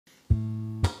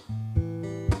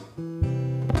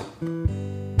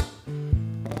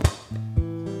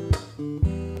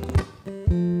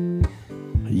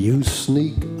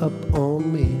up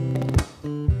on me.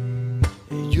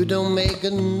 You don't make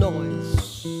a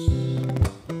noise.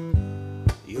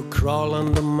 You crawl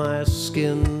under my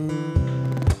skin.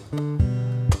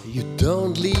 You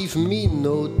don't leave me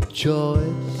no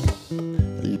choice.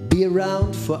 You'll be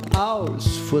around for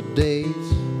hours, for days,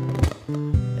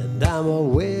 and I'm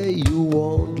aware you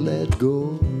won't let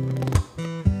go.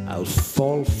 I'll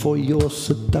fall for your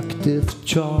seductive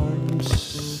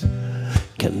charms.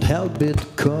 Can't help it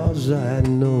 'cause I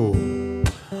know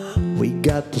we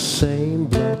got the same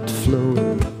blood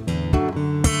flowing.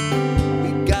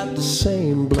 We got the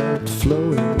same blood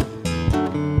flowing.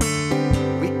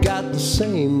 We got the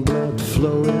same blood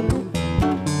flowing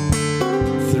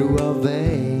through our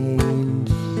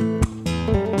veins.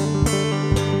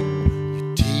 You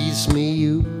tease me,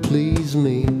 you please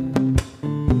me.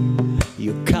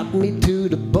 You cut me to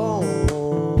the bone.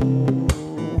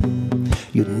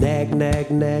 You nag, nag,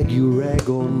 nag, you rag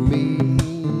on me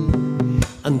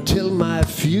until my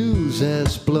fuse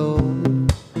has blown.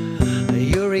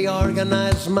 You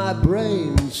reorganize my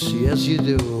brains, yes you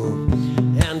do,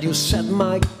 and you set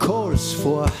my course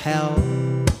for hell.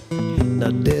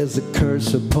 Now there's a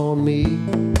curse upon me.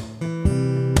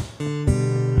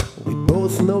 We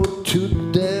both know too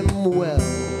damn well.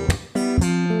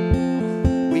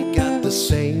 We got the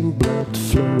same blood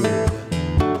flowing.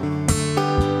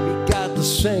 We got the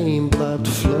same blood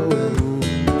flowing.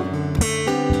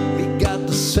 We got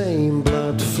the same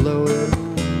blood flowing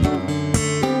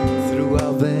through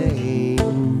our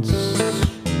veins.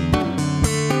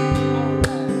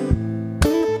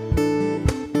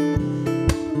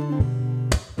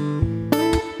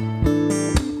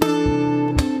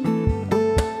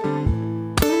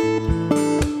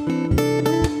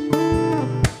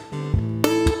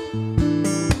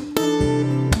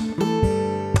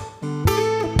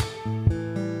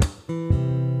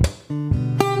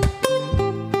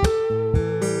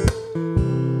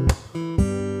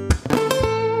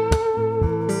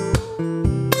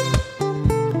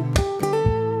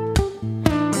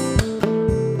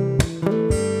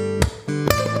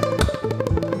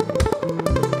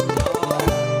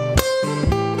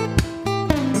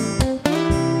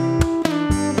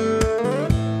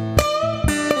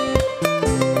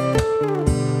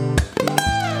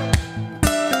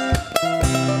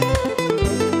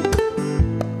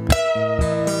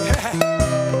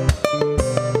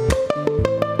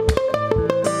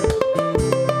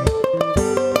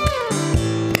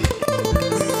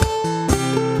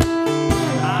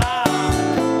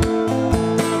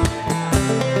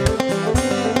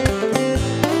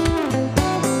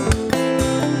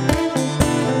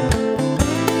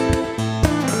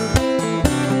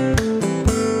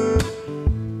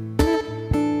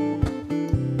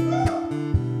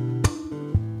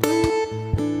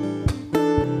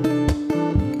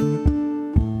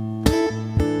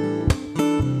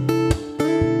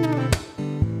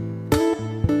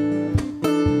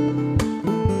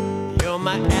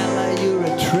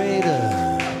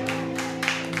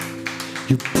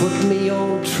 You put me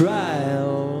on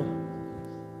trial.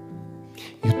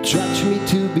 You judge me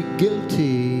to be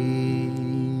guilty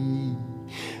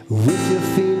with your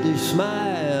fiendish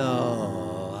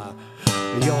smile.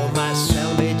 You're my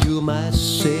cellmate, you're my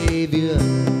savior.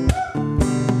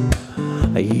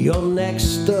 You're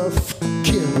next of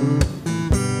kin.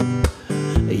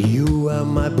 You are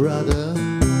my brother.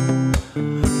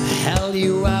 Hell,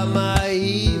 you are my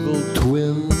evil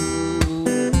twin.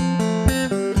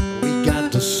 We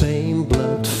got the same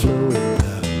blood flowing.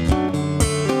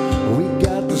 We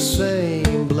got the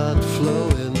same blood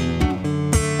flowing.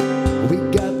 We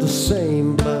got the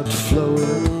same blood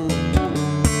flowing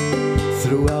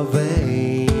through our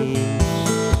veins.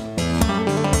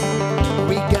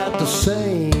 We got the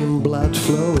same blood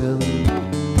flowing.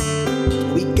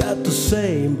 We got the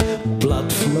same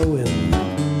blood flowing.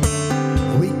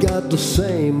 We got the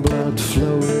same blood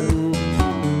flowing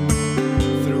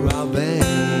through our veins,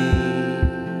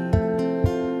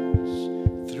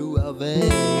 through our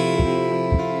veins.